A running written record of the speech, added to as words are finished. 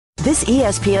This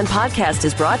ESPN podcast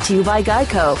is brought to you by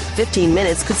Geico. 15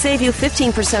 minutes could save you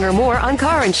 15% or more on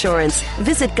car insurance.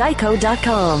 Visit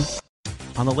geico.com.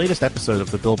 On the latest episode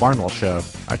of The Bill Barnwell Show,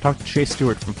 I talked to Chase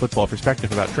Stewart from Football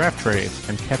Perspective about draft trades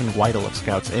and Kevin Weidel of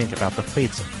Scouts Inc. about the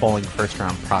fates of falling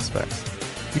first-round prospects.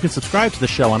 You can subscribe to the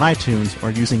show on iTunes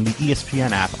or using the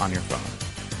ESPN app on your phone.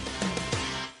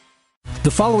 The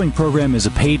following program is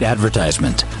a paid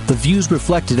advertisement. The views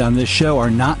reflected on this show are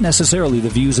not necessarily the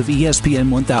views of ESPN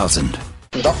 1000.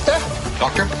 Doctor?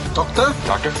 Doctor? Doctor?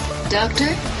 Doctor?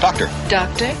 Doctor? Doctor?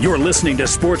 Doctor? You're listening to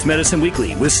Sports Medicine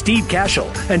Weekly with Steve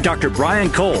Cashel and Dr.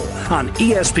 Brian Cole on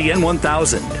ESPN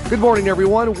 1000. Good morning,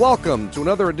 everyone. Welcome to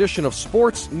another edition of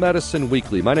Sports Medicine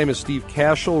Weekly. My name is Steve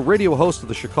Cashel, radio host of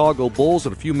the Chicago Bulls.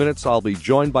 In a few minutes, I'll be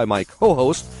joined by my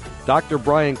co-host, Dr.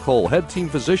 Brian Cole, head team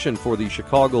physician for the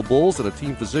Chicago Bulls and a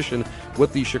team physician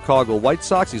with the Chicago White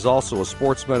Sox. He's also a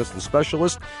sports medicine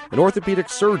specialist, an orthopedic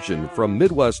surgeon from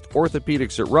Midwest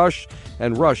Orthopedics at Rush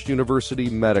and Rush University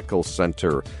Medical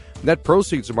Center. Net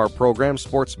proceeds from our program,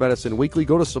 Sports Medicine Weekly,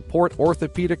 go to support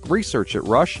orthopedic research at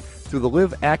Rush through the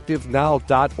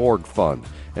LiveActiveNow.org fund.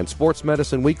 And Sports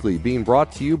Medicine Weekly being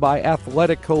brought to you by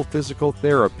Athletico Physical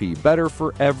Therapy, better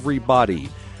for everybody.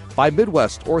 By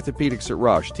Midwest Orthopedics at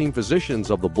Rush, team physicians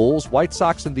of the Bulls, White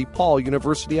Sox, and DePaul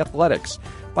University Athletics.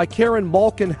 By Karen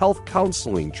Malkin Health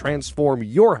Counseling, transform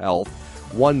your health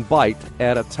one bite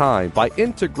at a time. By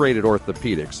Integrated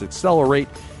Orthopedics, accelerate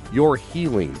your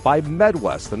healing. By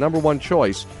MedWest, the number one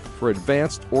choice for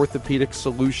advanced orthopedic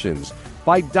solutions.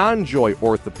 By Donjoy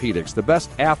Orthopedics, the best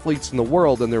athletes in the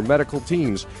world and their medical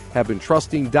teams have been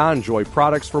trusting Donjoy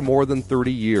products for more than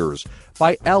 30 years.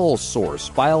 By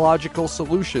Allosource, biological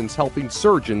solutions helping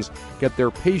surgeons get their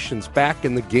patients back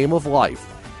in the game of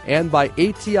life. And by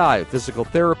ATI, physical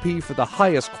therapy for the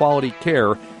highest quality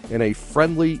care in a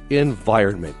friendly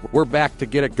environment. We're back to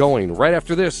get it going right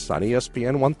after this on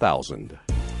ESPN 1000.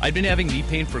 I'd been having knee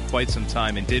pain for quite some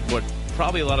time and did what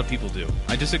probably a lot of people do.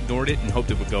 I just ignored it and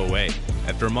hoped it would go away.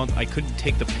 After a month, I couldn't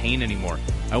take the pain anymore.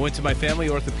 I went to my family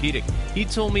orthopedic. He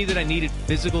told me that I needed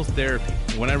physical therapy.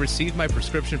 When I received my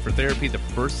prescription for therapy, the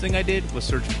first thing I did was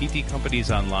search PT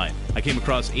companies online. I came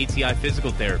across ATI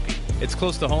Physical Therapy. It's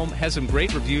close to home, has some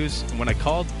great reviews, and when I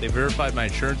called, they verified my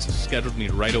insurance and scheduled me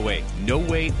right away. No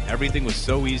wait, everything was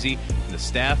so easy, and the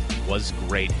staff was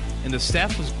great.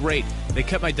 They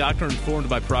kept my doctor informed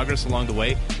of my progress along the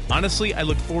way. Honestly, I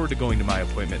looked forward to going to my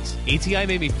appointments. ATI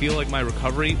made me feel like my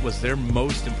recovery was their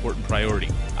most important priority.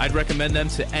 I'd recommend them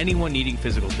to anyone needing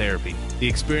physical therapy. The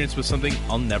experience was something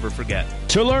I'll never forget.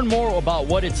 To learn more about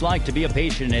what it's like to be a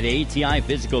patient at ATI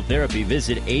Physical Therapy,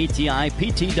 visit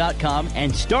ATIPT.com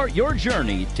and start your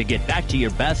journey to get back to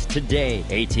your best today.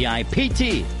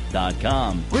 ATIPT.com.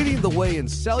 Leading the way in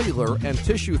cellular and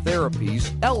tissue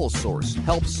therapies, Allosource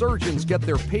helps surgeons get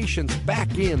their patients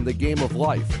back in the game of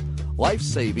life.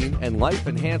 Life-saving and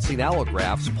life-enhancing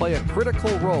allografts play a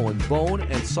critical role in bone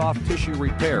and soft tissue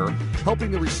repair,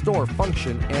 helping to restore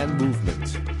function and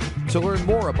movement. To learn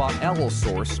more about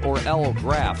Allosource or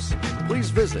allografts,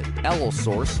 please visit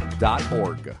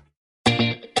allosource.org.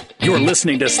 You're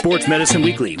listening to Sports Medicine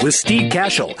Weekly with Steve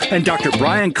Cashel and Dr.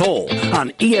 Brian Cole on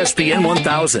ESPN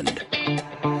 1000.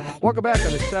 Welcome back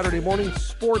on this Saturday morning,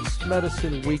 Sports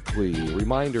Medicine Weekly.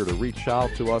 Reminder to reach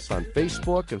out to us on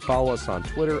Facebook and follow us on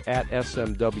Twitter at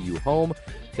SMW Home.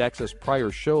 To access prior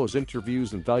shows,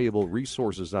 interviews, and valuable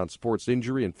resources on sports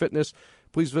injury and fitness,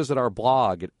 please visit our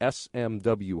blog at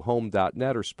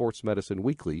smwhome.net or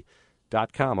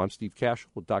sportsmedicineweekly.com. I'm Steve Cashel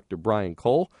with Dr. Brian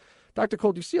Cole. Dr.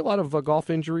 Cole, do you see a lot of golf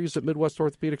injuries at Midwest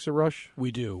Orthopedics at Rush? We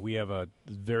do. We have a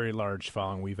very large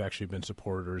following. We've actually been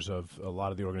supporters of a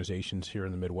lot of the organizations here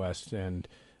in the Midwest. And,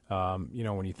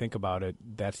 when you think about it,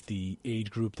 that's the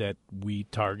age group that we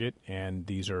target. And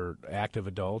these are active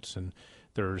adults. And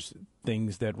there's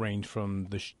things that range from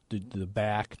the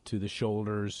back to the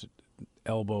shoulders,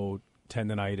 elbow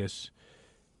tendonitis,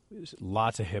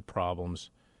 lots of hip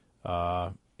problems,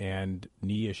 and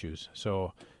knee issues.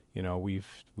 So,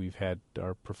 we've had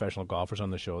our professional golfers on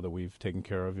the show that we've taken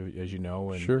care of, as you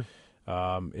know, and sure.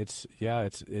 And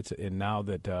now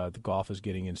that the golf is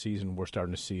getting in season, we're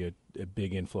starting to see a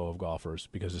big inflow of golfers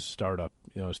because it's startup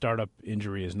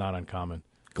injury is not uncommon.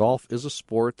 Golf is a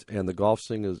sport, and the golf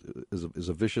swing is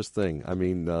a vicious thing. I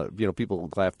mean, people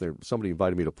laugh there. Somebody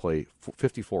invited me to play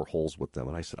 54 holes with them,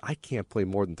 and I said, I can't play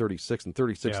more than 36, and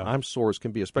 36 I'm sore as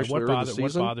can be, especially early in the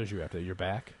season. What bothers you after your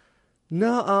back?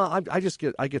 No, I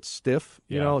get stiff,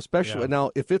 especially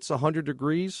now if it's 100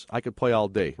 degrees, I could play all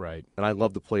day. Right. And I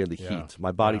love to play in the heat.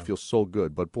 My body feels so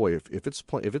good. But boy, if it's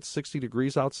 60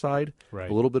 degrees outside,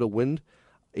 right, a little bit of wind,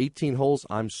 18 holes,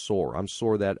 I'm sore. I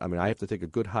have to take a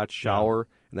good hot shower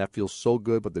and that feels so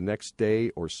good. But the next day,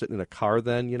 or sitting in a car,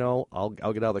 then I'll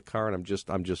get out of the car and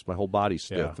I'm just my whole body's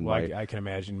stiff. Yeah. And Well, I can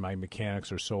imagine my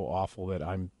mechanics are so awful that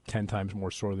I'm 10 times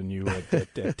more sore than you at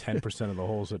 10% of the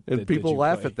holes. And people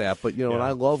laugh at that, but and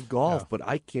I love golf, Yeah. but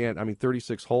I can't.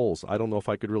 36 holes. I don't know if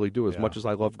I could really do as much as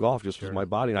I love golf, just with my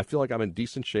body. And I feel like I'm in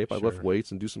decent shape. I lift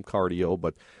weights and do some cardio,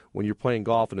 but when you're playing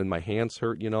golf and then my hands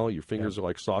hurt, your fingers are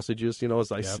like sausages,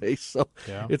 as I say. So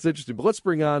it's interesting. But let's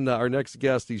bring on our next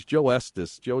guest. He's Joe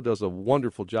Estes. Joe does a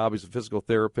wonderful job. He's a physical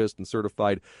therapist and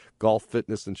certified golf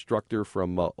fitness instructor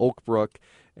from Oak Brook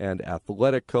and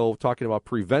Athletico, talking about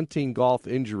preventing golf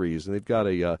injuries. And they've got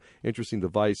a interesting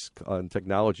device and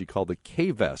technology called the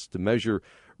K-Vest to measure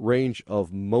range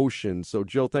of motion. So,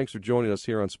 Joe, thanks for joining us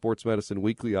here on Sports Medicine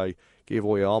Weekly. I gave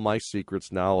away all my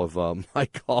secrets now of my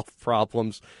golf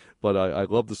problems, but I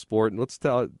love the sport. And let's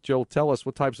Joe, tell us,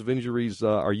 what types of injuries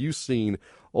are you seeing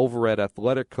over at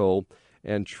Athletico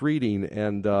and treating,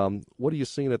 and what are you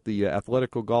seeing at the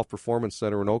Athletico Golf Performance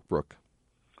Center in Oak Brook?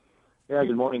 Yeah,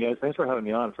 good morning, guys. Thanks for having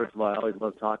me on. First of all, I always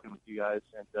love talking with you guys,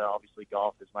 and obviously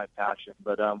golf is my passion.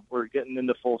 But we're getting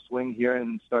into full swing here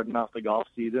and starting off the golf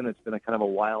season. It's been a kind of a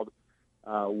wild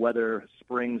weather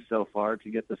spring so far to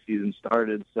get the season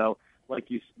started. So like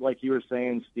you were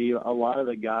saying, Steve, a lot of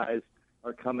the guys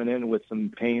are coming in with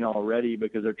some pain already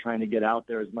because they're trying to get out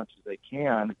there as much as they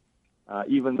can,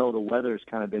 even though the weather's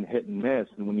kind of been hit and miss.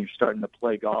 And when you're starting to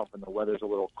play golf and the weather's a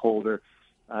little colder,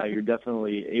 you're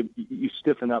definitely you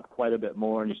stiffen up quite a bit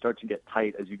more, and you start to get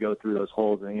tight as you go through those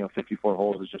holes. And 54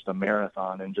 holes is just a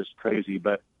marathon and just crazy.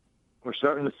 But we're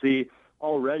starting to see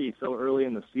already so early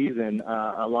in the season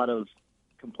a lot of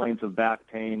complaints of back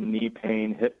pain, knee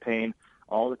pain, hip pain,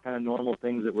 all the kind of normal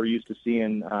things that we're used to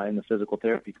seeing in the physical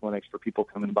therapy clinics for people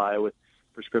coming by with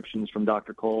prescriptions from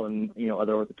Dr. Cole and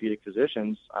other orthopedic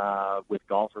physicians with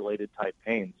golf-related type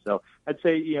pain. So I'd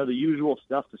say the usual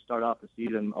stuff to start off the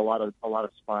season: a lot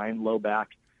of spine, low back,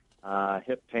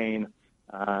 hip pain,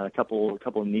 a couple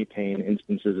of knee pain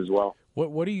instances as well.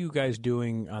 What are you guys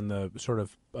doing on the sort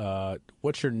of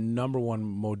what's your number one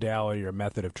modality or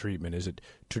method of treatment? Is it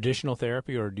traditional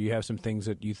therapy, or do you have some things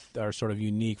that you are sort of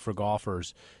unique for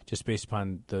golfers just based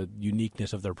upon the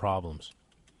uniqueness of their problems?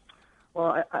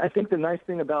 Well, I think the nice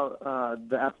thing about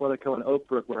the Athletico in Oak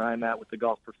Brook, where I'm at with the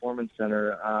Golf Performance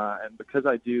Center, and because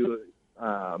I do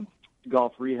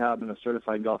golf rehab and a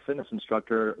certified golf fitness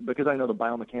instructor, because I know the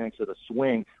biomechanics of the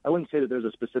swing, I wouldn't say that there's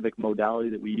a specific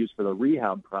modality that we use for the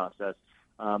rehab process,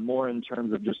 more in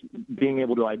terms of just being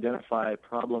able to identify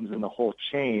problems in the whole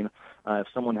chain. If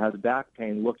someone has back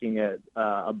pain, looking at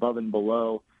above and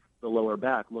below the lower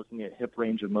back, looking at hip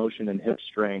range of motion and hip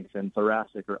strength, and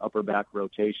thoracic or upper back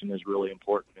rotation is really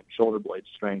important, and shoulder blade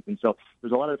strength. And so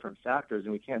there's a lot of different factors,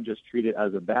 and we can't just treat it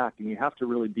as a back. And you have to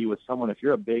really be with someone. If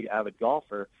you're a big avid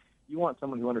golfer, you want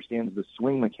someone who understands the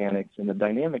swing mechanics and the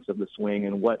dynamics of the swing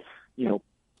and what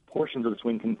portions of the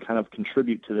swing can kind of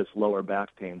contribute to this lower back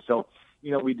pain. So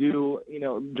we do,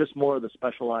 just more of the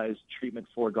specialized treatment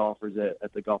for golfers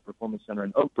at the Golf Performance Center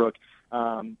in Oak Brook.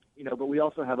 But we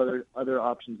also have other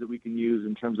options that we can use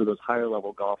in terms of those higher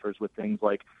level golfers with things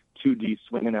like 2D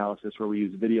swing analysis, where we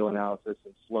use video analysis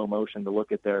and slow motion to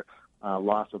look at their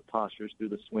loss of postures through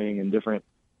the swing and different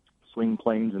swing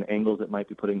planes and angles that might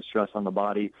be putting stress on the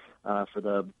body. For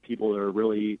the people that are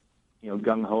really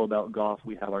gung-ho about golf,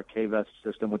 we have our K-Vest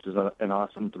system, which is an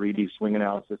awesome 3D swing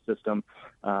analysis system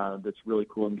that's really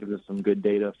cool and gives us some good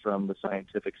data from the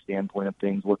scientific standpoint of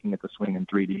things, looking at the swing in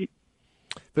 3D.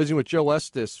 Visiting with Joe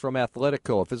Estes from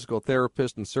Athletico, a physical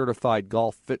therapist and certified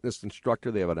golf fitness instructor.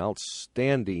 They have an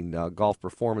outstanding golf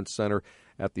performance center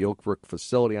at the Oak Brook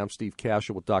facility. I'm Steve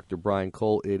Cashel with Dr. Brian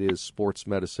Cole. It is Sports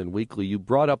Medicine Weekly. You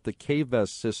brought up the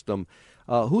K-Vest system.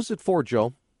 Who's it for,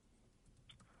 Joe?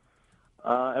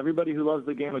 Everybody who loves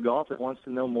the game of golf that wants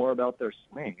to know more about their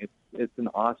swing. It's an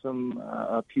awesome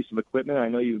piece of equipment. I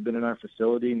know you've been in our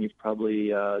facility and you've probably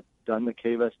done the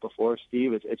K-Vest before,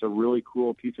 Steve. It's a really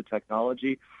cool piece of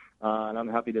technology, and I'm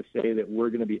happy to say that we're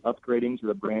going to be upgrading to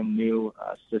the brand new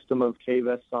system of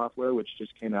K-Vest software, which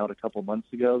just came out a couple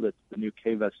months ago. That's the new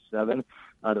K-Vest 7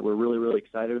 that we're really, really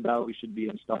excited about. We should be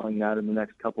installing that in the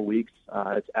next couple weeks.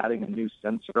 It's adding a new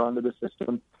sensor onto the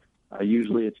system.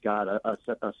 Usually it's got a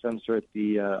sensor at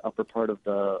the upper part of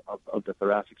the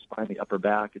thoracic spine, the upper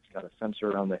back. It's got a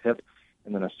sensor around the hip,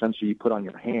 and then a sensor you put on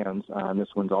your hands. And this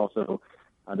one's also,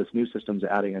 this new system's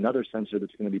adding another sensor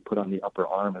that's going to be put on the upper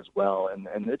arm as well. And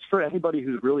it's for anybody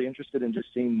who's really interested in just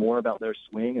seeing more about their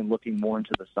swing and looking more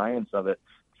into the science of it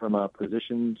from a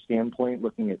position standpoint,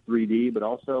 looking at 3D, but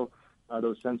also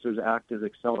those sensors act as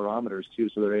accelerometers too,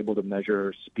 so they're able to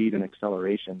measure speed and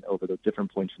acceleration over the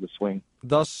different points of the swing.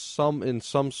 Thus, in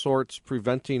some sorts,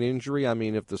 preventing injury. I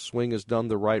mean, if the swing is done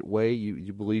the right way,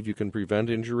 you believe you can prevent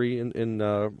injury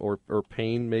or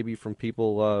pain maybe from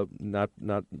people not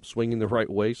swinging the right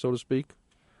way, so to speak.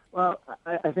 Well,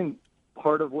 I think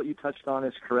part of what you touched on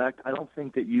is correct. I don't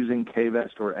think that using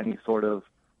K-Vest or any sort of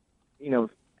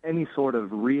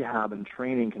rehab and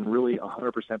training can really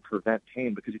 100% prevent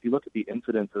pain, because if you look at the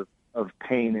incidence of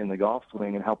pain in the golf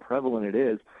swing and how prevalent it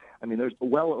is, I mean, there's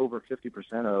well over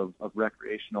 50% of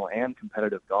recreational and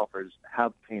competitive golfers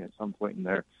have pain at some point in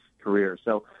their career.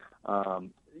 So,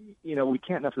 we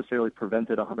can't necessarily prevent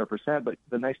it 100%, but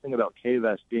the nice thing about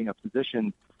K-Vest being a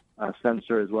position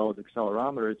sensor as well as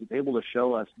accelerometer is it's able to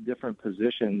show us different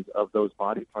positions of those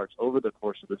body parts over the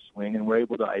course of the swing, and we're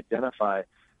able to identify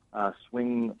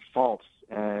swing faults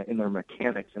in their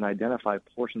mechanics and identify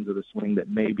portions of the swing that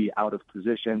may be out of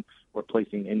position or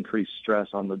placing increased stress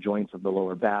on the joints of the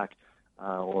lower back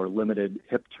or limited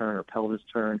hip turn or pelvis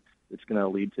turn. It's going to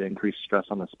lead to increased stress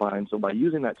on the spine. So by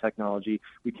using that technology,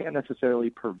 we can't necessarily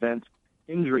prevent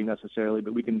injury necessarily,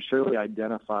 but we can surely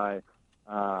identify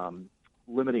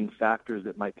limiting factors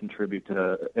that might contribute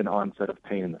to an onset of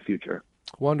pain in the future.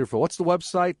 Wonderful. What's the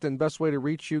website and best way to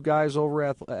reach you guys over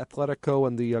at Athletico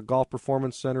and the Golf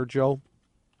Performance Center, Joe?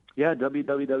 Yeah,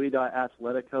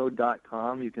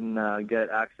 www.athletico.com. You can get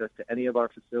access to any of our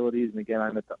facilities. And again,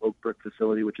 I'm at the Oak Brook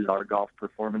facility, which is our Golf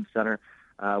Performance Center.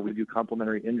 We do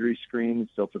complimentary injury screens.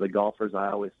 So for the golfers, I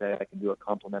always say I can do a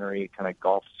complimentary kind of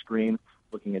golf screen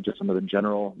looking at just some of the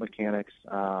general mechanics.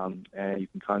 And you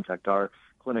can contact our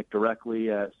clinic directly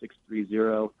at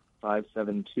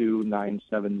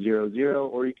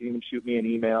 630-572-9700, or you can even shoot me an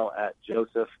email at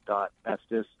joseph.estes,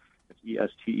 that's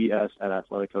ESTES, at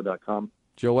athletico.com.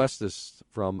 Joe Estes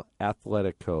from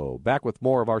Athletico. Back with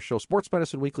more of our show, Sports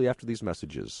Medicine Weekly, after these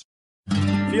messages.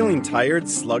 Feeling tired,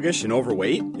 sluggish, and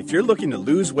overweight? If you're looking to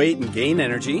lose weight and gain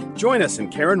energy, join us in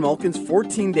Karen Malkin's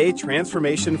 14-day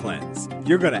transformation cleanse.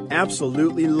 You're going to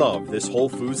absolutely love this Whole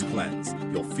Foods cleanse.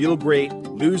 You'll feel great,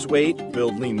 lose weight,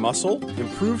 build lean muscle,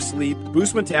 improve sleep,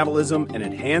 boost metabolism, and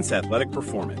enhance athletic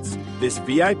performance. This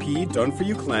VIP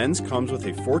done-for-you cleanse comes with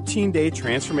a 14-day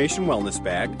transformation wellness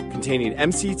bag containing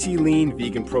MCT Lean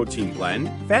Vegan Protein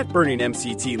Blend, fat-burning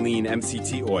MCT Lean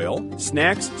MCT Oil,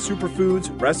 snacks,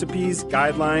 superfoods, recipes,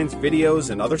 guidelines, videos,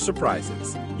 and other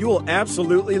surprises. You will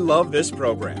absolutely love this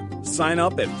program. Sign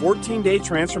up at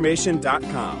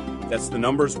 14daytransformation.com. That's the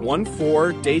numbers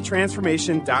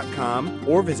 14daytransformation.com,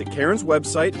 or visit Karen's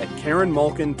website at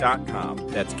KarenMalkin.com.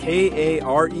 That's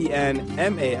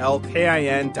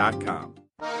KarenMalkin.com.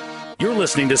 You're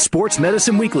listening to Sports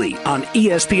Medicine Weekly on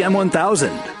ESPN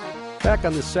 1000. Back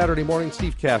on this Saturday morning,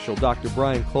 Steve Cashel, Dr.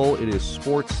 Brian Cole. It is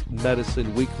Sports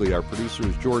Medicine Weekly. Our producer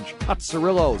is George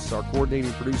Hatzarillos. Our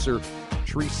coordinating producer,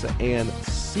 Teresa Ann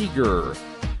Seeger.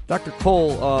 Dr.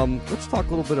 Cole, let's talk a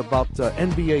little bit about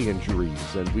NBA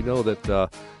injuries. And we know that,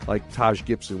 like Taj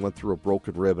Gibson went through a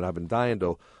broken rib, and I've been dying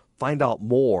to find out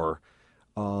more.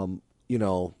 What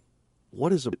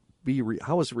is it?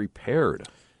 How is it repaired?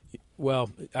 Well,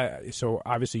 so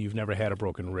obviously you've never had a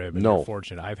broken rib. And No. You're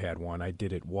fortunate. I've had one. I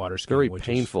did it water skiing. Very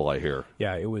painful, I hear.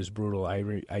 Yeah, it was brutal. I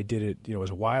did it, it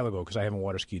was a while ago because I haven't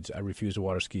water skied. I refused to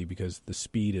water ski because the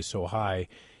speed is so high,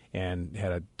 and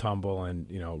had a tumble and,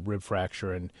 rib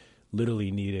fracture, and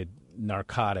literally needed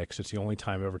narcotics. It's the only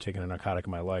time I've ever taken a narcotic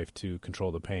in my life to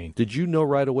control the pain. Did you know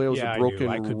right away it was a broken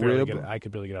I could rib? I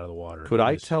could barely get out of the water. Could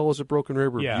I tell it was a broken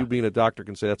rib, or Yeah. you being a doctor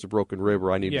can say that's a broken rib,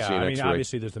 or I need to see an X-ray?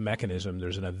 Obviously there's the mechanism.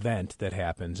 There's an event that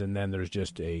happens, and then there's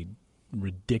just a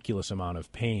ridiculous amount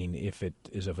of pain if it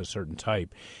is of a certain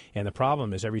type. And the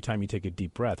problem is every time you take a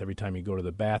deep breath, every time you go to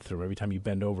the bathroom, every time you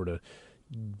bend over to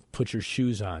put your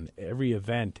shoes on, every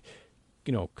event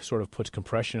sort of puts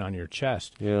compression on your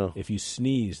chest. Yeah. If you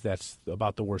sneeze, that's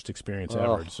about the worst experience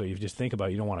ever. So you just think about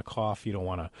it. You don't want to cough. You don't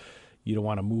want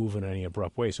to move in any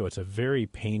abrupt way. So it's a very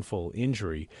painful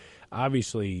injury.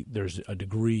 Obviously, there's a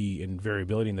degree in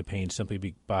variability in the pain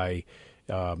simply by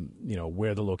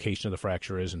where the location of the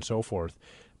fracture is and so forth.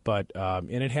 But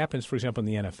and it happens, for example, in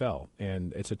the NFL,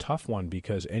 and it's a tough one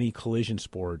because any collision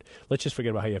sport, let's just forget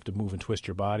about how you have to move and twist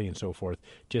your body and so forth.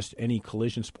 Just any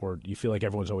collision sport, you feel like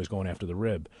everyone's always going after the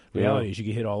rib. Reality is you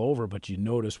get hit all over, but you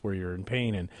notice where you're in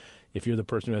pain. And if you're the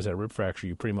person who has that rib fracture,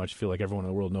 you pretty much feel like everyone in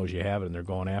the world knows you have it, and they're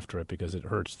going after it because it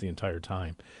hurts the entire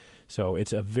time. So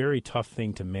it's a very tough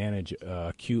thing to manage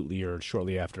acutely or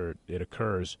shortly after it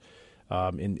occurs.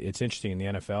 And it's interesting in the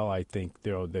NFL. I think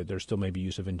there's still maybe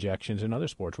use of injections in other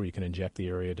sports where you can inject the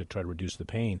area to try to reduce the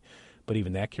pain, but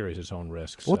even that carries its own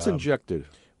risks. What's injected?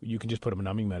 you can just put a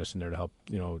numbing medicine there to help,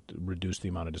 reduce the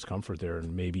amount of discomfort there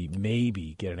and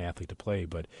maybe get an athlete to play.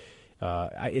 But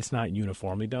it's not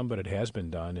uniformly done, but it has been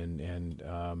done,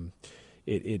 and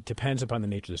it depends upon the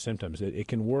nature of the symptoms. It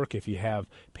can work if you have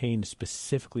pain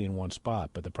specifically in one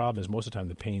spot, but the problem is most of the time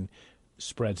the pain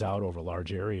spreads out over a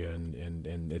large area, and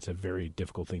it's a very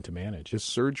difficult thing to manage. Is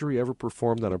surgery ever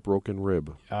performed on a broken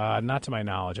rib? Not to my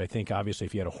knowledge. I think obviously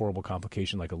if you had a horrible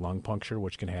complication like a lung puncture,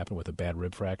 which can happen with a bad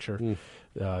rib fracture,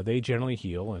 they generally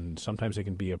heal, and sometimes they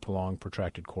can be a prolonged,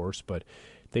 protracted course, but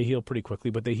they heal pretty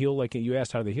quickly. But they heal like you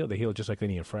asked how they heal. They heal just like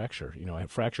any a fracture. A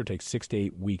fracture takes 6 to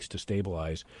 8 weeks to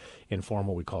stabilize and form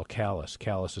what we call callus.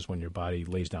 Callus is when your body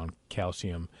lays down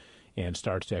calcium and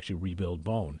starts to actually rebuild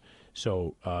bone.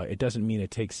 So it doesn't mean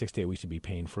it takes 6 to 8 weeks to be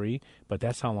pain-free, but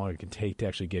that's how long it can take to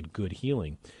actually get good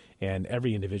healing. And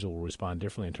every individual will respond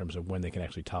differently in terms of when they can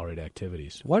actually tolerate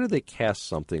activities. Why do they cast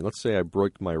something? Let's say I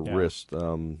broke my wrist,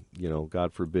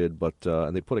 God forbid, but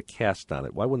and they put a cast on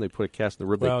it. Why wouldn't they put a cast on the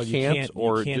rib? Well, they can't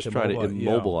just try to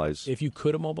immobilize. If you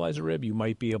could immobilize a rib, you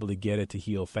might be able to get it to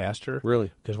heal faster. Really?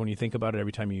 Because when you think about it,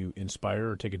 every time you inspire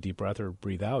or take a deep breath or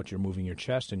breathe out, you're moving your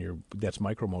chest, and that's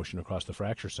micromotion across the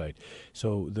fracture site.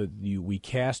 So we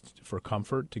cast for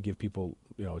comfort to give people,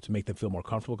 to make them feel more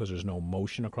comfortable because there's no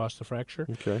motion across the fracture.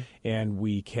 Okay. And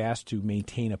we cast to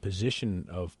maintain a position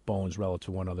of bones relative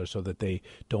to one another so that they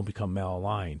don't become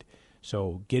malaligned.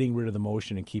 So getting rid of the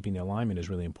motion and keeping the alignment is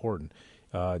really important.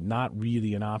 Not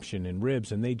really an option in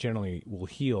ribs, and they generally will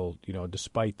heal,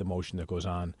 despite the motion that goes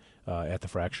on at the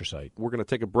fracture site. We're going to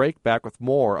take a break. Back with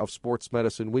more of Sports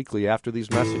Medicine Weekly after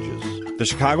these messages. The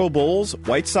Chicago Bulls,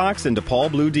 White Sox, and DePaul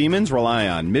Blue Demons rely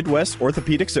on Midwest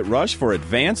Orthopedics at Rush for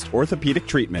advanced orthopedic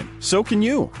treatment. So can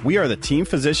you. We are the team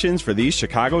physicians for these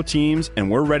Chicago teams, and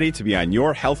we're ready to be on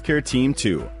your healthcare team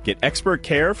too. Get expert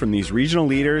care from these regional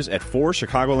leaders at 4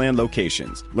 Chicagoland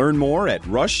locations. Learn more at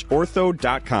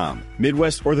rushortho.com.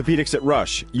 Midwest Orthopedics at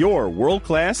Rush, your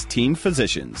world-class team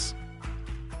physicians.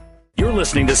 You're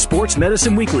listening to Sports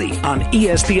Medicine Weekly on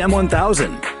ESPN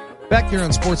 1000. Back here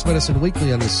on Sports Medicine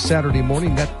Weekly on this Saturday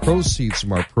morning, net proceeds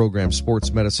from our program,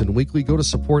 Sports Medicine Weekly, go to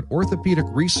support orthopedic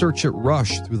research at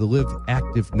Rush through the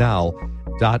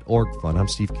liveactivenow.org fund. I'm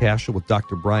Steve Cashel with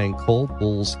Dr. Brian Cole,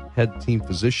 Bulls head team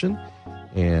physician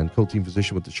and co-team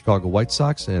physician with the Chicago White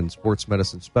Sox, and sports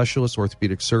medicine specialist,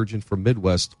 orthopedic surgeon for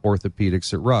Midwest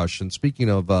Orthopedics at Rush. And speaking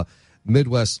of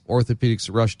Midwest Orthopedics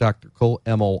at Rush, Dr. Cole,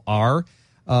 MOR,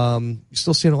 you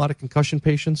still seeing a lot of concussion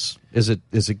patients? Is it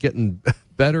getting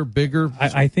better, bigger?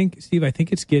 I think, Steve,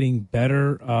 it's getting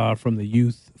better from the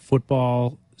youth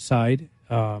football side.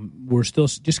 We're still,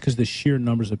 just because the sheer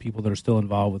numbers of people that are still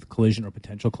involved with collision or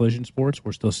potential collision sports,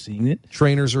 we're still seeing it.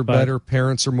 Trainers are better,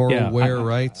 parents are more aware,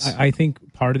 right? I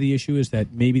think part of the issue is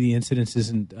that maybe the incidence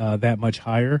isn't that much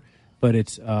higher, but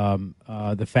it's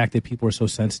the fact that people are so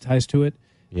sensitized to it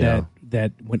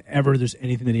that whenever there's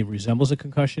anything that even resembles a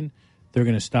concussion, they're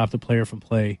going to stop the player from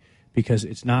play, because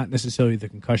it's not necessarily the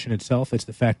concussion itself. It's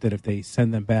the fact that if they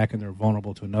send them back and they're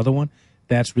vulnerable to another one,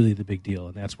 that's really the big deal.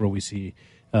 And that's where we see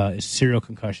serial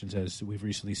concussions, as we've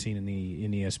recently seen in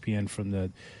ESPN from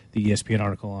the ESPN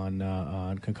article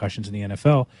on concussions in the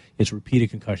NFL. It's repeated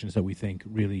concussions that we think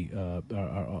really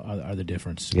are the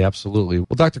difference. Yeah, absolutely. Well,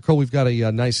 Dr. Cole, we've got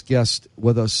a nice guest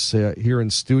with us here in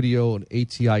studio, an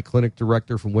ATI clinic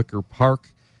director from Wicker Park.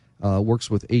 Works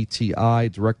with ATI,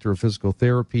 Director of Physical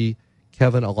Therapy,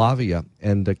 Kevin Alavia.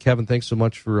 And Kevin, thanks so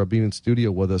much for being in studio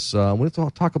with us. I want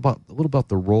to talk a little about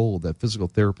the role that physical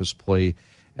therapists play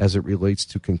as it relates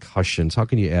to concussions. How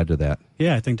can you add to that?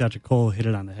 Yeah, I think Dr. Cole hit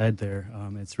it on the head there.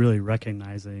 It's really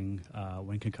recognizing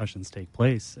when concussions take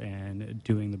place and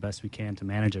doing the best we can to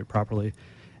manage it properly.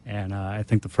 And I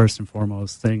think the first and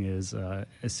foremost thing is,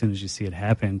 as soon as you see it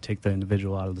happen, take the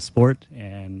individual out of the sport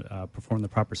and perform the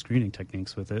proper screening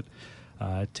techniques with it.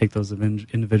 Take those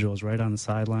individuals right on the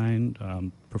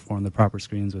sideline, perform the proper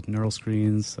screens with neural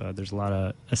screens. There's a lot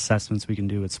of assessments we can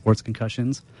do with sports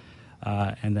concussions,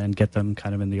 and then get them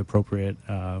kind of in the appropriate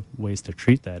ways to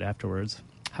treat that afterwards.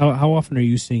 How often are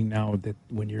you seeing now that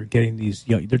when you're getting these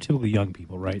young, they're typically young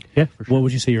people, right? Yeah, for sure. What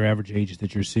would you say your average age is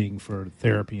that you're seeing for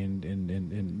therapy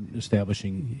and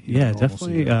establishing? Yeah,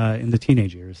 definitely in the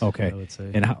teenage years. Okay. I would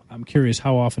say. And I'm curious,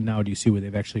 how often now do you see where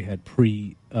they've actually had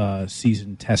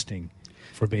pre-season testing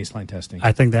for baseline testing?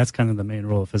 I think that's kind of the main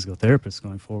role of physical therapists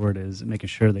going forward, is making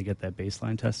sure they get that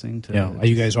baseline testing. Are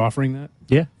you guys offering that?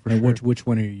 Yeah, for sure. Which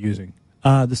one are you using?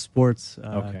 The sports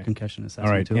concussion assessment.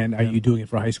 All right. tool. And are you doing it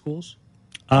for high schools?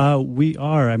 We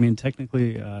are. I mean,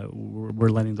 technically, we're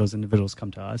letting those individuals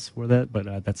come to us for that,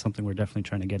 but that's something we're definitely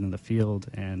trying to get in the field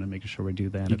and making sure we do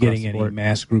that. You getting any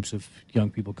mass groups of young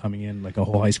people coming in, like a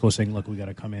whole high school saying, "Look, we got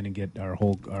to come in and get our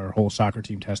whole soccer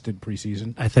team tested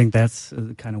preseason"? I think that's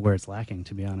kind of where it's lacking.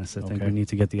 To be honest, I think we need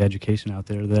to get the education out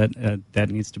there that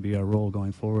needs to be our role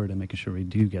going forward and making sure we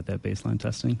do get that baseline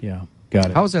testing. Yeah,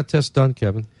 got it. How is that test done,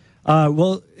 Kevin?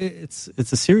 Well, it's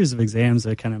a series of exams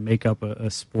that kind of make up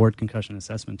a sport concussion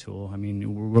assessment tool. I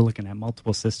mean, we're looking at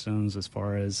multiple systems as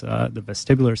far as the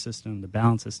vestibular system, the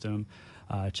balance system,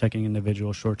 checking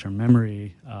individual short-term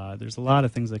memory. There's a lot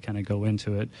of things that kind of go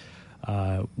into it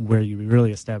where you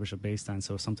really establish a baseline.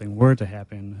 So if something were to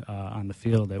happen on the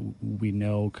field, that we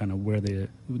know kind of where the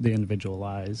individual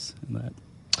lies in that.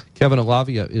 Kevin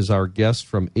Alavia is our guest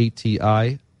from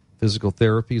ATI Physical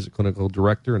Therapy. He's a clinical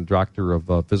director and doctor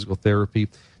of physical therapy.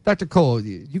 Dr. Cole,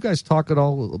 you guys talk at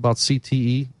all about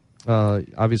CTE?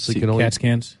 Obviously, can only CAT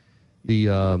scans.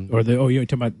 You're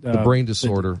talking about the brain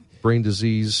disorder, brain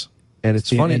disease, and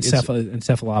it's funny.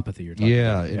 Encephalopathy. You're talking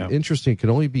about. Yeah, interesting. It can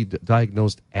only be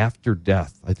diagnosed after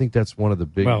death. I think that's one of the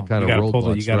big kind of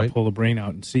roadblocks. You got to pull the brain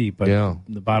out and see. But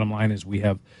the bottom line is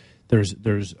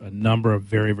there's a number of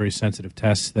very, very sensitive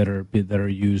tests that are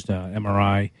used,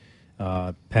 MRI.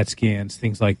 PET scans,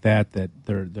 things like that the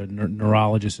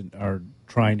neurologists are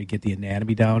trying to get the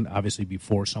anatomy down, obviously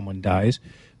before someone dies.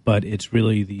 But it's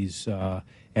really these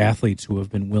athletes who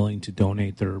have been willing to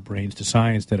donate their brains to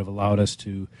science that have allowed us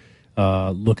to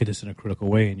look at this in a critical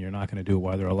way, and you're not going to do it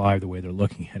while they're alive the way they're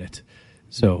looking at it.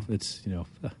 So it's,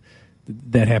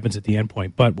 that happens at the end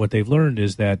point. But what they've learned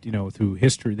is that, through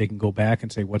history, they can go back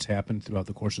and say what's happened throughout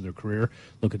the course of their career,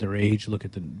 look at their age, look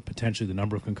at potentially the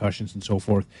number of concussions and so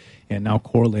forth, and now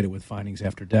correlate it with findings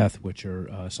after death, which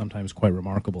are sometimes quite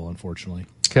remarkable, unfortunately.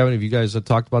 Kevin, have you guys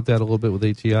talked about that a little bit with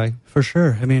ATI? For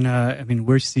sure. I mean,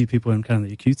 we see people in kind of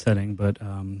the acute setting, but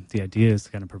the idea is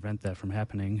to kind of prevent that from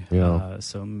happening. Yeah.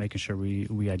 So making sure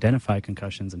we identify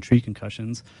concussions and treat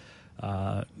concussions.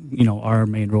 Our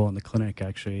main role in the clinic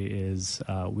actually is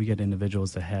we get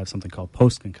individuals that have something called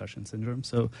post-concussion syndrome.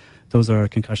 So those are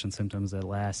concussion symptoms that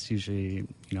last usually,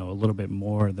 a little bit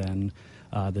more than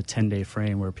the 10-day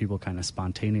frame where people kind of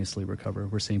spontaneously recover.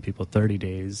 We're seeing people 30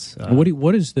 days.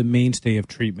 What is the mainstay of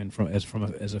treatment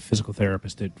as a physical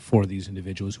therapist for these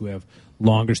individuals who have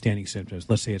longer-standing symptoms?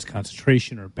 Let's say it's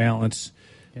concentration or balance,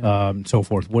 so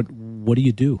forth. What do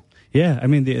you do? Yeah, I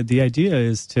mean, the idea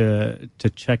is to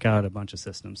check out a bunch of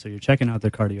systems. So you're checking out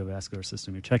their cardiovascular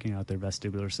system, you're checking out their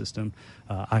vestibular system,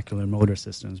 ocular motor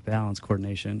systems, balance,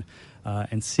 coordination,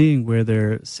 and seeing where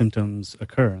their symptoms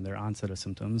occur and their onset of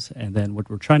symptoms. And then what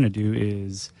we're trying to do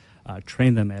is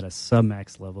train them at a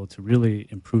sub-max level to really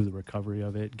improve the recovery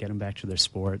of it, get them back to their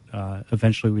sport.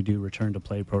 Eventually we do return to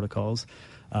play protocols,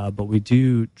 but we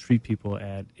do treat people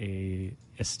at a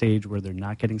stage where they're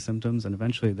not getting symptoms, and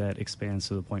eventually that expands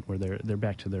to the point where they're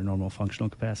back to their normal functional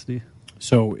capacity.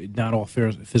 So not all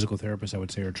physical therapists, I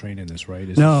would say, are trained in this, right?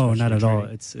 No, not at all.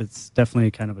 It's definitely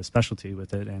kind of a specialty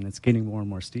with it, and it's gaining more and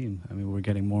more steam. I mean, we're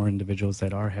getting more individuals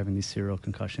that are having these serial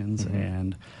concussions,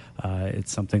 and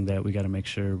it's something that we got to make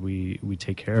sure we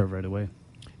take care of right away.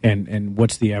 And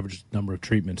what's the average number of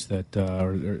treatments that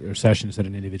or sessions that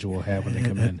an individual will have when they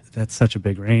come in? That's such a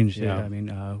big range. Yeah. I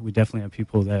mean, we definitely have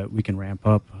people that we can ramp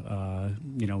up,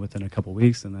 within a couple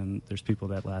weeks, and then there's people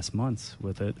that last months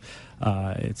with it.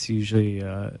 It's usually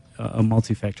a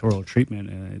multifactorial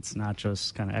treatment, and it's not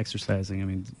just kind of exercising. I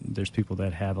mean, there's people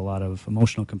that have a lot of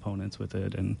emotional components with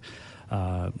it, and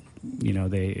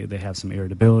they have some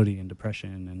irritability and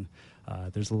depression,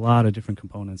 and there's a lot of different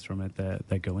components from it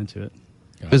that go into it.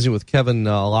 Visiting with Kevin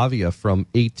Alavia from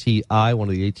ATI, one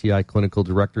of the ATI clinical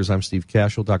directors. I'm Steve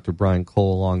Cashel, Dr. Brian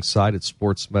Cole alongside at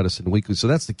Sports Medicine Weekly. So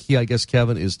that's the key, I guess,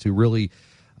 Kevin, is to really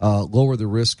lower the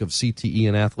risk of CTE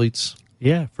in athletes?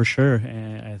 Yeah, for sure.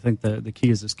 And I think the key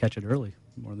is just catch it early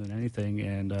more than anything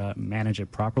and manage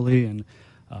it properly. And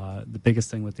the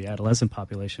biggest thing with the adolescent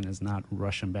population is not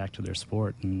rushing back to their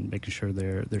sport and making sure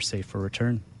they're safe for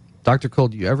return. Dr. Cole,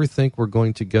 do you ever think we're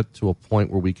going to get to a point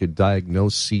where we could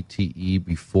diagnose CTE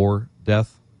before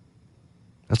death?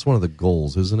 That's one of the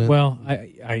goals, isn't it? Well,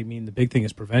 I mean, the big thing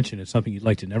is prevention. It's something you'd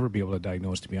like to never be able to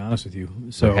diagnose, to be honest with you.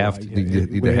 So,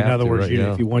 in other words,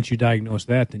 if once you diagnose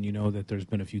that, then you know that there's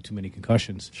been a few too many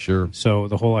concussions. Sure. So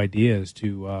the whole idea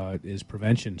is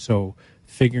prevention. So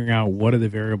figuring out what are the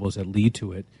variables that lead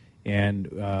to it, and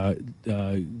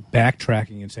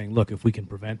backtracking and saying, look, if we can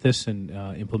prevent this and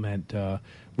implement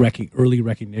early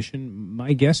recognition,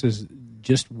 my guess is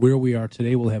just where we are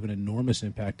today will have an enormous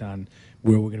impact on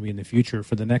where we're going to be in the future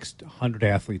for the next 100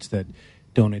 athletes that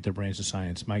donate their brains to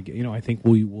science. I think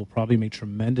we will probably make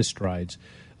tremendous strides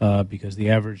because the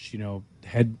average,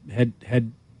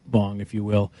 head bong, if you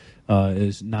will,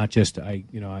 is not just I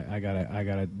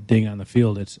got a ding on the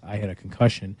field. It's I had a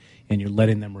concussion, and you're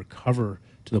letting them recover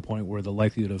to the point where the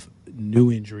likelihood of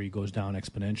new injury goes down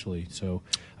exponentially. So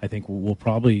I think we've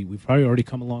probably already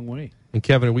come a long way. And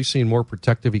Kevin, are we seeing more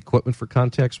protective equipment for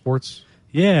contact sports?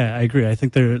 Yeah, I agree. I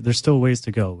think there's still ways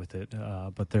to go with it,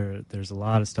 but there's a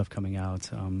lot of stuff coming out.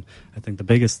 I think the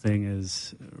biggest thing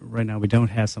is right now we don't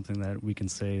have something that we can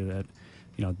say that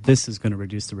this is going to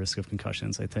reduce the risk of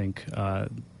concussions. I think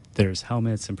there's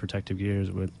helmets and protective gears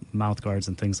with mouth guards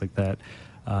and things like that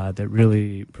that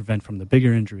really prevent from the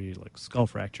bigger injury like skull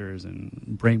fractures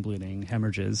and brain bleeding,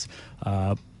 hemorrhages.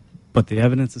 But the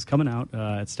evidence is coming out.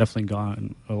 It's definitely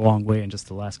gone a long way in just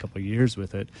the last couple of years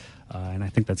with it, and I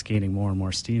think that's gaining more and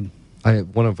more steam.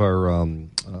 One of our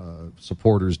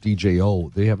supporters,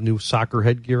 DJO, they have new soccer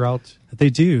headgear out? They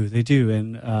do,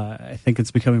 and I think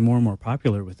it's becoming more and more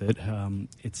popular with it.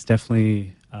 It's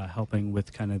definitely helping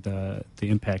with kind of the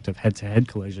impact of head-to-head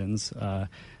collisions.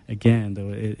 Again,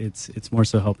 though, it's more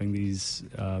so helping these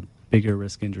bigger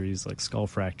risk injuries like skull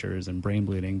fractures and brain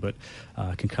bleeding, but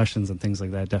concussions and things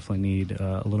like that definitely need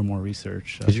a little more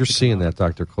research. Because you're seeing that,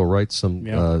 Dr. Cole, right?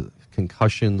 Some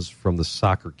concussions from the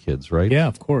soccer kids, right? Yeah,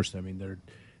 of course. I mean, they're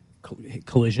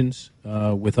collisions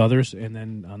with others and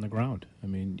then on the ground. I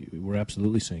mean, we're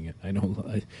absolutely seeing it. I know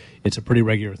it's a pretty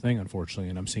regular thing, unfortunately,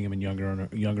 and I'm seeing them in younger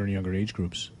and younger age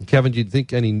groups. Kevin, do you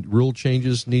think any rule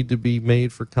changes need to be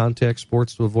made for contact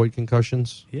sports to avoid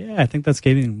concussions? Yeah, I think that's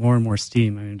gaining more and more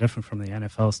steam. I mean, definitely from the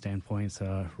NFL standpoint,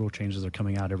 rule changes are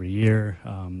coming out every year.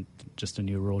 Just a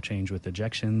new rule change with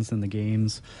ejections in the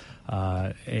games.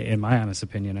 In my honest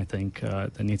opinion, I think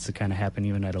that needs to kind of happen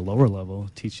even at a lower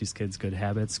level. Teach these kids good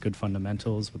habits, good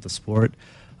fundamentals with the sport.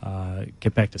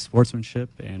 Get back to sportsmanship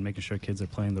and making sure kids are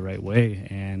playing the right way.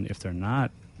 And if they're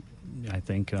not, I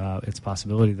think it's a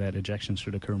possibility that ejections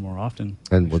should occur more often.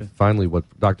 And finally, what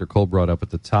Dr. Cole brought up at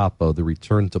the top, the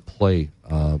return to play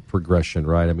progression,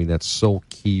 right? I mean, that's so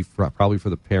key, probably for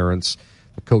the parents,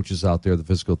 the coaches out there, the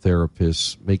physical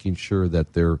therapists, making sure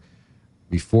that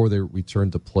before they return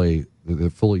to play, they're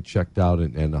fully checked out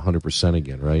and 100%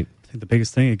 again, right? I think the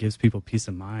biggest thing, it gives people peace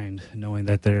of mind, knowing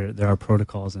that there are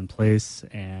protocols in place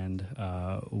and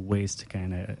ways to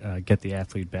kind of get the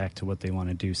athlete back to what they want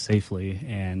to do safely,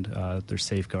 and there's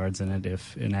safeguards in it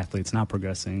if an athlete's not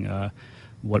progressing,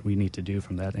 what we need to do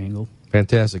from that angle.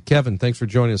 Fantastic. Kevin, thanks for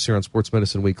joining us here on Sports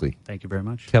Medicine Weekly. Thank you very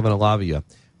much. Kevin Alavia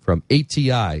from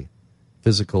ATI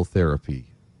Physical Therapy.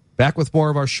 Back with more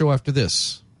of our show after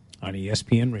this on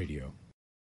ESPN Radio.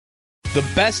 The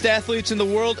best athletes in the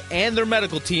world and their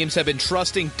medical teams have been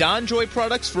trusting DonJoy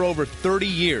products for over 30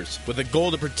 years. With a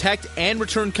goal to protect and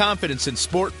return confidence in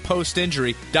sport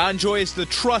post-injury, DonJoy is the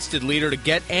trusted leader to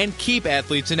get and keep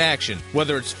athletes in action.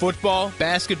 Whether it's football,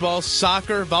 basketball,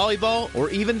 soccer, volleyball, or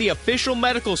even the official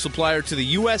medical supplier to the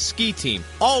U.S. ski team,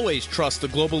 always trust the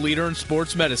global leader in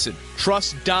sports medicine.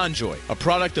 Trust DonJoy, a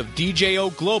product of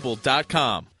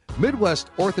DJOglobal.com. Midwest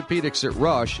Orthopedics at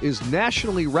Rush is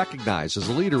nationally recognized as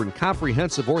a leader in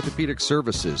comprehensive orthopedic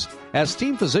services. As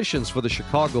team physicians for the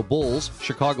Chicago Bulls,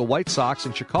 Chicago White Sox,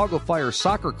 and Chicago Fire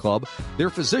Soccer Club, their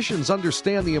physicians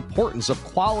understand the importance of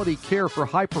quality care for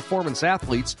high-performance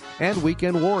athletes and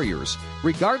weekend warriors.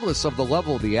 Regardless of the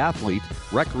level of the athlete,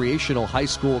 recreational, high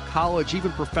school, college,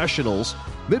 even professionals,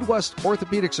 Midwest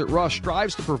Orthopedics at Rush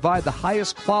strives to provide the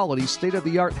highest quality,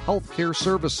 state-of-the-art health care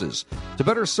services. To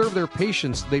better serve their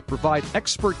patients, they provide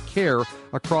expert care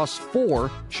across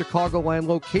 4 Chicagoland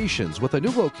locations, with a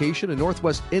new location in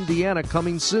Northwest Indiana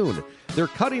coming soon. Their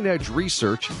cutting-edge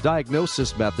research,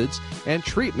 diagnosis methods, and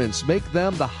treatments make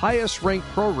them the highest-ranked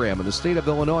program in the state of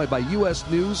Illinois by U.S.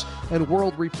 News and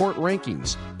World Report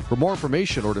rankings. For more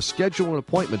information or to schedule an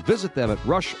appointment, visit them at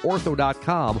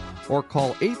rushortho.com or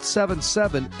call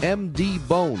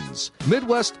 877-MD-BONES.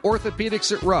 Midwest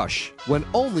Orthopedics at Rush, when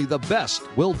only the best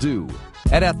will do.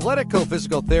 At Athletico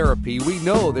Physical Therapy, we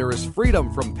know there is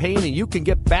freedom from pain and you can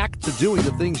get back to doing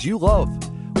the things you love.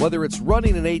 Whether it's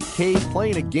running an 8K,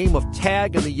 playing a game of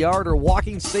tag in the yard, or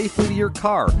walking safely to your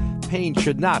car, pain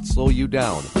should not slow you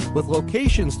down. With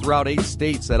locations throughout 8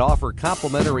 states that offer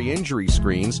complimentary injury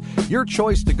screens, your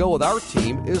choice to go with our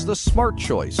team is the smart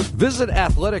choice. Visit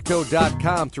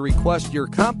Athletico.com to request your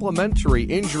complimentary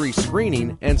injury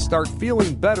screening and start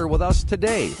feeling better with us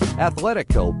today.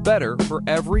 Athletico, better for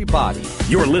everybody.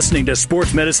 You're listening to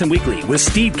Sports Medicine Weekly with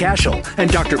Steve Cashel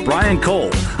and Dr. Brian Cole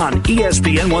on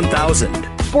ESPN 1000.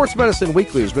 Sports Medicine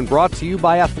Weekly has been brought to you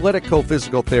by Athletico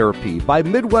Physical Therapy, by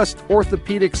Midwest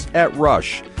Orthopedics at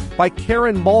Rush, by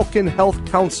Karen Malkin Health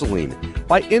Counseling,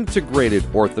 by Integrated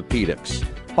Orthopedics,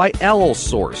 by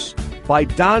Allosource, by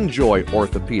Donjoy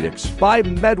Orthopedics, by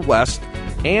Medwest,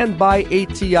 and by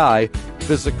ATI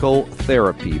Physical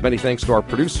Therapy. Many thanks to our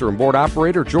producer and board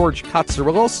operator, George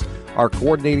Katsarilos. Our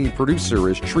coordinating producer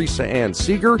is Teresa Ann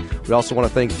Seeger. We also want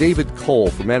to thank David Cole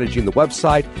for managing the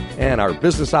website and our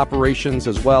business operations,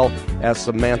 as well as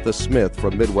Samantha Smith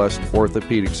from Midwest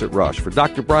Orthopedics at Rush. For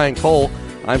Dr. Brian Cole,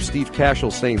 I'm Steve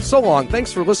Cashel saying so long.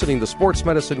 Thanks for listening to Sports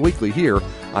Medicine Weekly here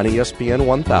on ESPN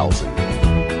 1000.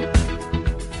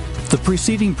 The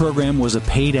preceding program was a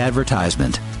paid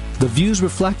advertisement. The views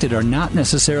reflected are not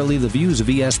necessarily the views of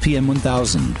ESPN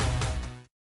 1000.